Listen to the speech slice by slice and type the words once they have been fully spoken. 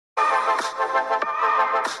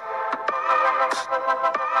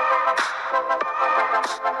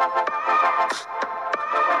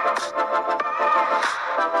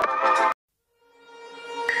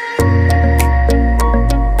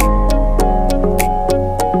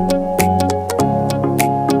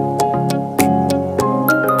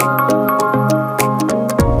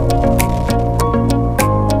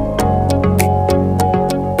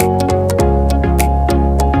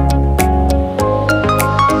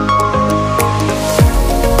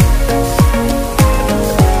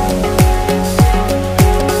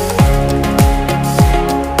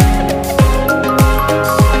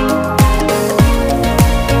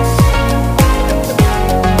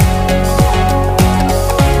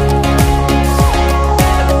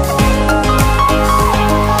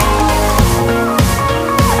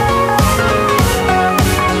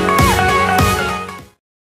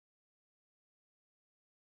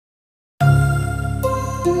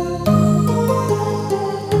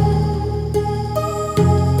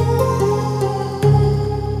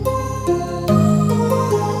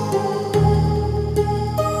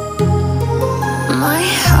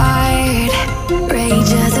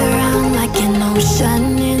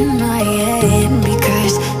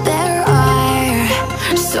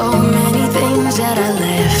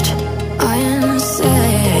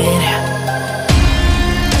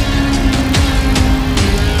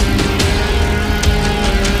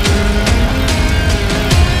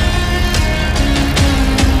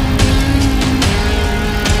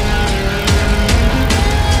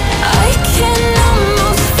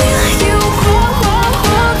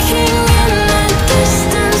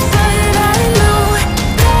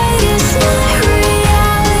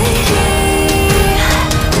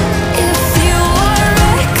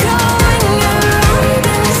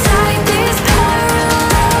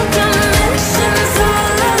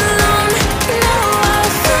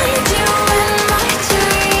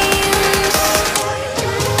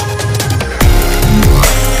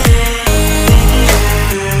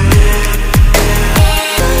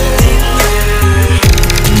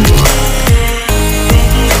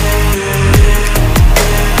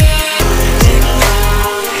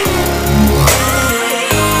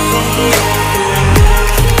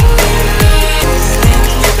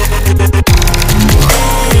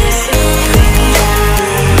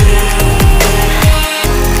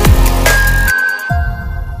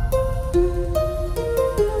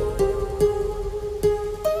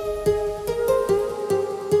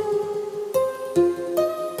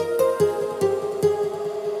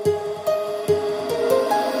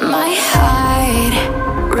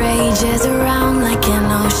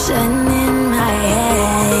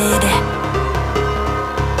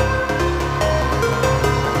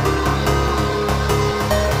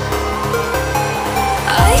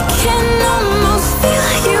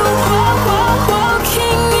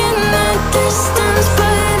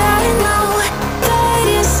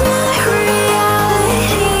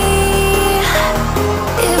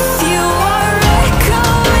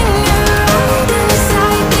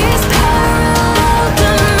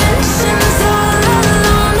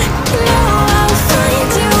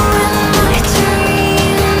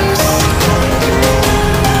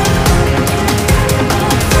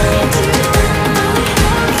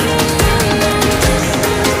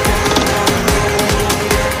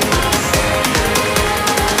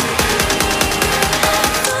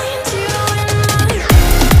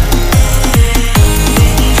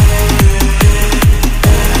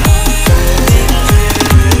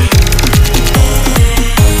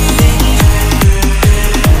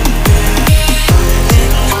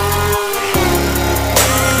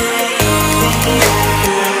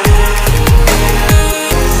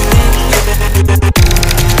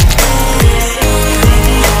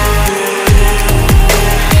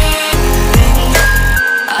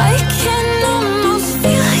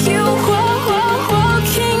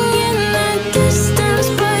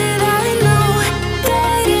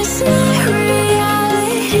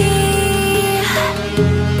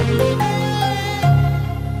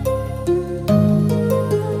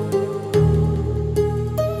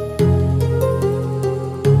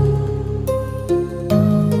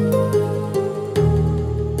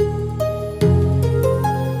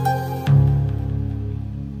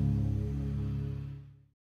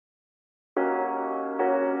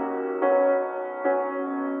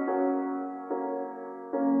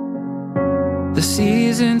The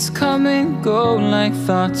seasons come and go like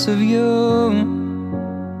thoughts of you.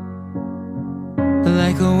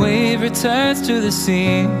 Like a wave returns to the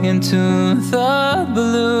sea, into the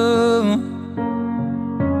blue.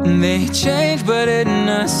 They change but in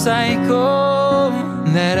a cycle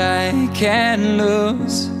that I can't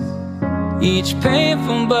lose. each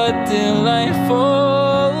painful but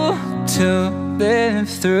delightful to live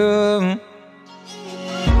through.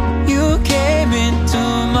 You came into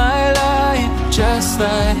my life just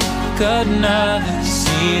like another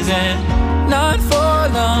season, not for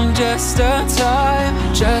long, just a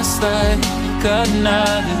time, just like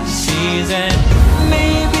another season.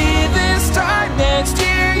 Maybe this time next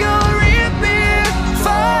year you'll reappear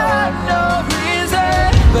for no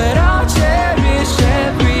reason, but I'll cherish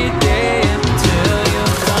every day until you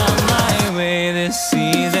come my way this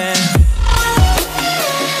season.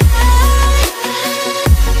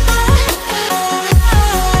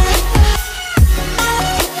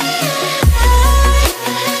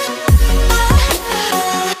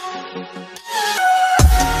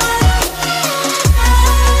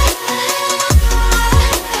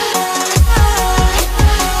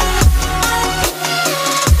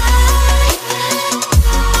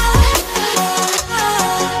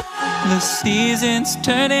 Seasons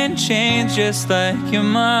turn and change just like your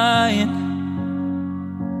mind,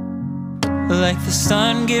 like the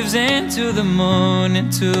sun gives into the moon,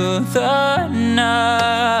 into the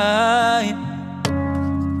night.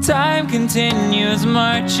 Time continues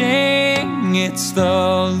marching, it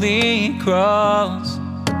slowly crawls.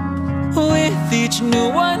 With each new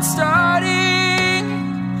one starting,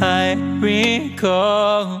 I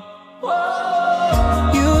recall.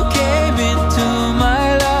 You came into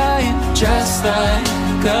my life just like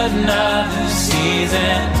another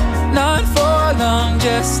season, not for long,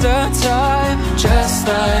 just a time, just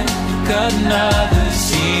like another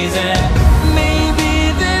season.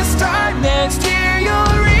 Maybe this time next year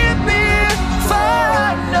you'll reappear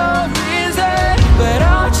for no reason, but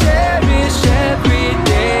I'll cherish every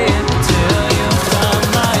day until you come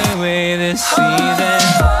my way this season.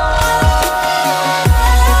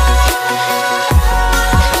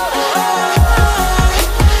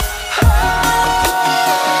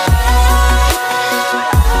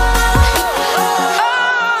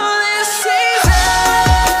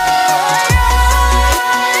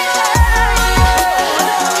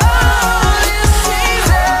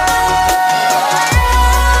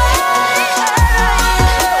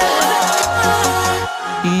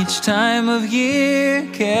 Time of year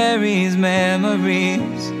carries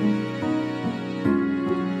memories,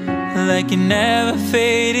 like a never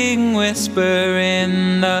fading whisper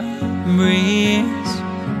in the breeze.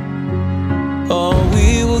 Oh,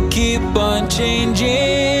 we will keep on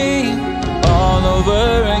changing all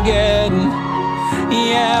over again.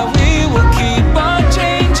 Yeah, we will keep on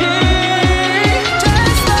changing,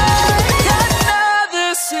 just like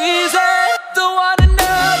another season. Don't want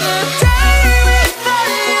another day without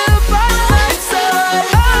you by my side.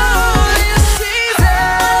 Oh, this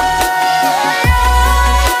season.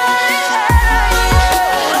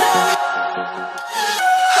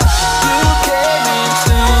 You came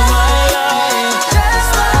into my life just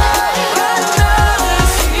like another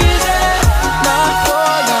season, not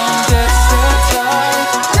for long, just a time,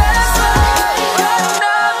 just like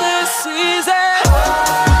another season.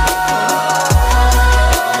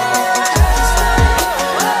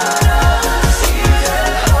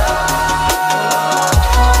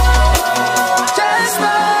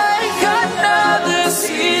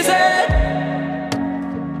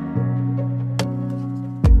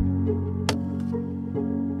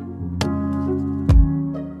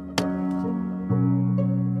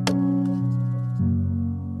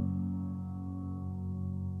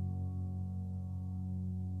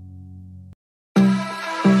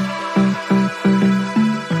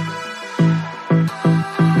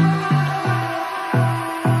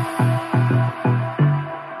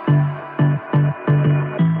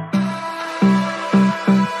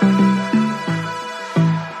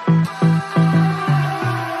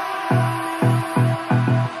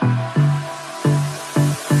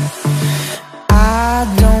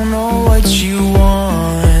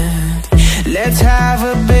 Let's have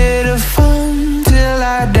a bit of fun till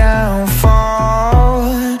I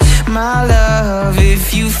downfall. My love,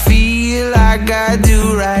 if you feel like I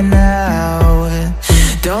do right now,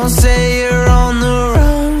 don't say you're on the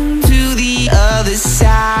run to the other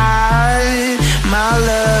side. My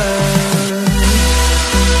love,